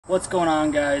What's going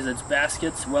on, guys? It's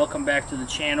Baskets. Welcome back to the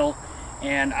channel,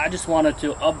 and I just wanted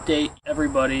to update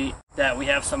everybody that we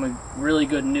have some really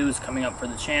good news coming up for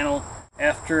the channel.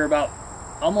 After about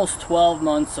almost 12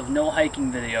 months of no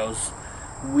hiking videos,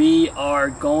 we are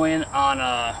going on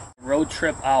a road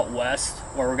trip out west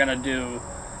where we're gonna do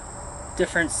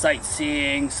different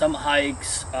sightseeing, some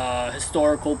hikes,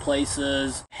 historical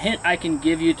places. Hint I can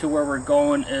give you to where we're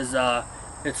going is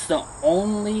it's the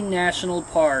only national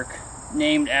park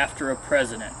named after a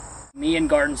president. Me and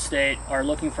Garden State are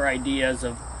looking for ideas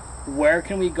of where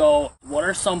can we go, what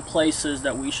are some places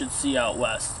that we should see out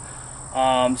west.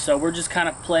 So we're just kind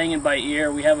of playing it by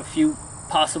ear. We have a few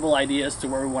possible ideas to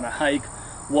where we want to hike,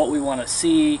 what we want to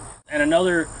see. And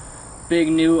another big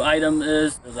new item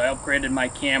is I upgraded my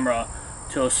camera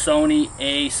to a SONY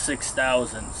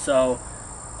A6000. So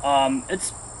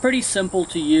it's pretty simple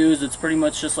to use. It's pretty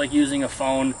much just like using a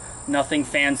phone. Nothing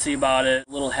fancy about it,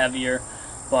 a little heavier,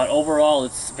 but overall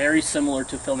it's very similar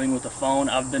to filming with a phone.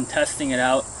 I've been testing it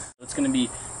out. It's going to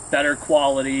be better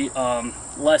quality,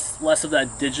 less of that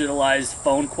digitalized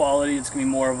phone quality. It's going to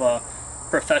be more of a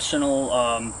professional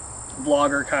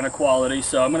vlogger kind of quality,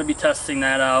 so I'm going to be testing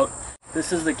that out.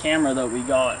 This is the camera that we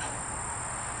got,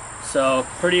 so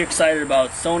pretty excited about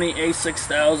SONY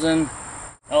A6000.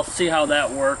 I'll see how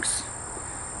that works,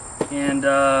 and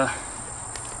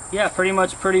yeah, pretty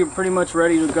much ready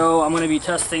to go. I'm going to be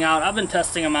testing out. I've been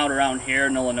testing them out around here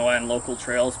in Illinois on local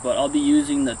trails, but I'll be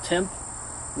using the TIMP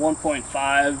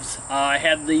 1.5s. I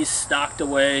had these stocked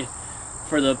away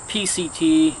for the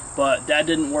PCT, but that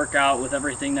didn't work out with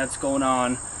everything that's going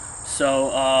on.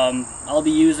 So I'll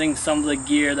be using some of the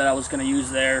gear that I was going to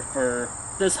use there for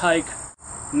this hike.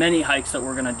 Many hikes that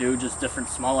we're going to do, just different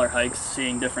smaller hikes,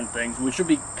 seeing different things, which would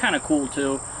be kind of cool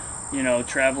too. You know,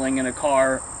 traveling in a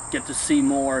car, get to see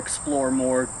more, explore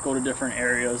more, go to different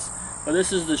areas. But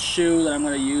this is the shoe that I'm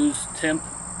going to use, TIMP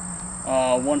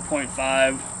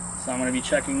 1.5. So I'm going to be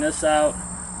checking this out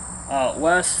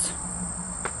west.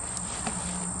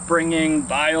 Bringing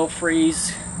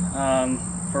BioFreeze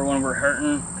for when we're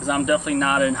hurting, because I'm definitely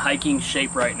not in hiking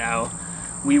shape right now.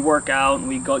 We work out and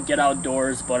we get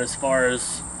outdoors, but as far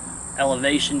as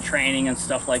elevation training and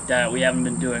stuff like that, we haven't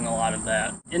been doing a lot of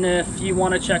that. And if you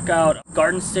want to check out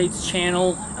Garden State's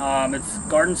channel, it's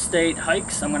Garden State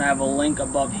Hikes. I'm going to have a link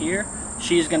above here.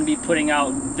 She's going to be putting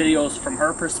out videos from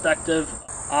her perspective.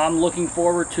 I'm looking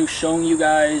forward to showing you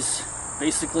guys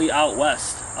basically out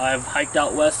west. I've hiked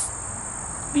out west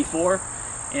before,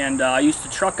 and I used to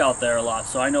truck out there a lot,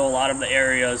 so I know a lot of the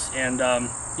areas. And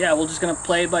yeah, we're just going to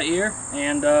play it by ear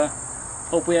and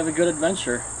hope we have a good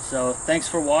adventure. So thanks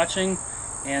for watching,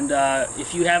 and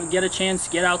if you get a chance,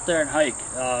 get out there and hike.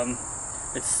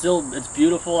 It's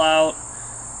beautiful out.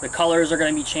 The colors are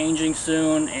going to be changing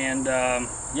soon, and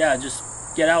yeah, just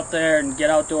get out there and get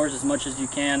outdoors as much as you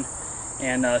can,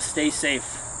 and stay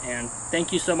safe. And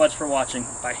thank you so much for watching.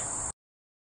 Bye.